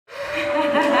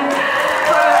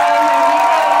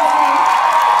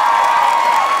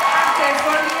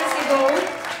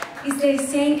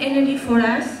energy for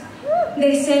us,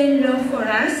 the same love for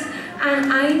us,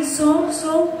 and I'm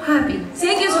so happy.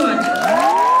 Thank you so much.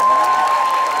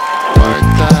 Work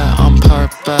that on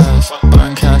purpose,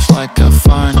 burn cash like a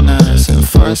furnace. In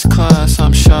first class,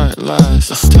 I'm shirtless.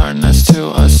 Let's turn this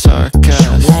to a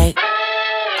circus. Like,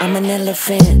 I'm an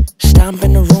elephant, stomp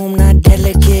in the room, not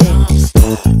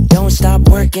delicate. Don't stop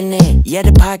working it, yeah,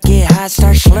 the pocket hot,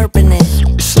 start slurping it. You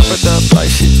slurp it up like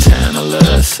she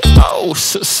Tantalus. Oh,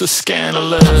 so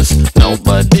scandalous.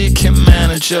 Nobody can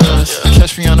manage us.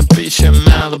 Catch me on the beach in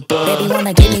Malibu. Baby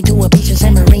wanna take me to a beach in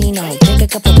San Marino. Take a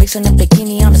couple pics in a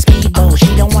bikini on a speedboat.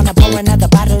 She don't wanna pour another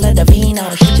bottle of the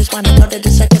vino. She just wanna go to the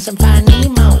circus and find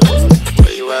Nemo.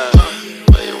 Where you at?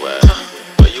 Where you at?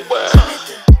 Where you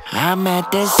at? I'm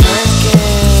at the circus.